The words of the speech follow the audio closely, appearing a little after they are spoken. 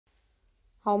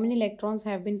How many electrons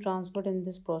have been transferred in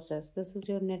this process? This is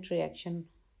your net reaction.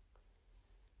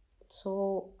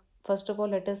 So first of all,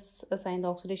 let us assign the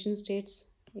oxidation states.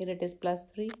 Here it is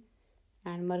 +3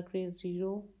 and mercury is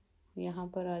 0. यहाँ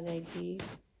पर आ जाएगी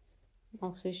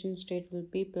oxidation state will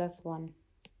be +1.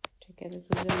 ठीक है, this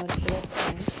is the mercurous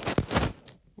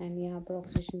ion and यहाँ पर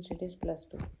oxidation state is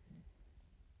 +2.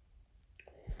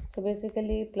 So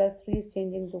basically +3 is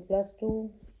changing to +2.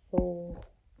 So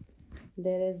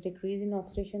there is decrease in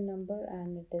oxidation number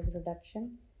and it is reduction.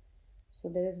 So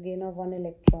there is gain of 1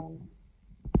 electron,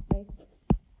 right?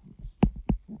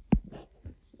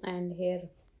 And here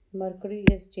mercury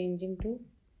is changing to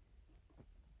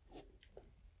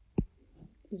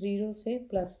 0 से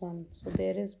 +1. So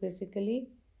there is basically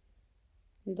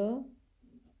the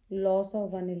loss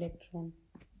of 1 electron.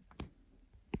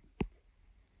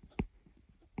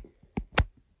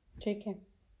 ठीक है.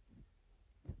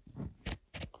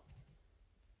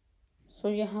 सो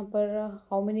यहाँ पर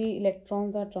how many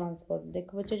electrons are transferred.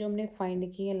 देखो बच्चे, जो हमने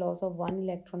find की है loss of 1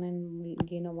 electron and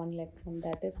gain of 1 electron,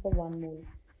 that is for 1 mole.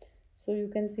 So you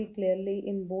can see clearly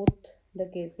in both the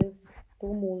cases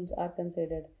 2 moles are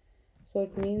considered. So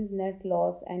it means net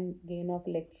loss and gain of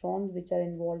electrons which are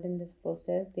involved in this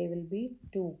process, they will be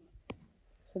 2.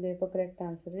 So therefore correct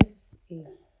answer is A.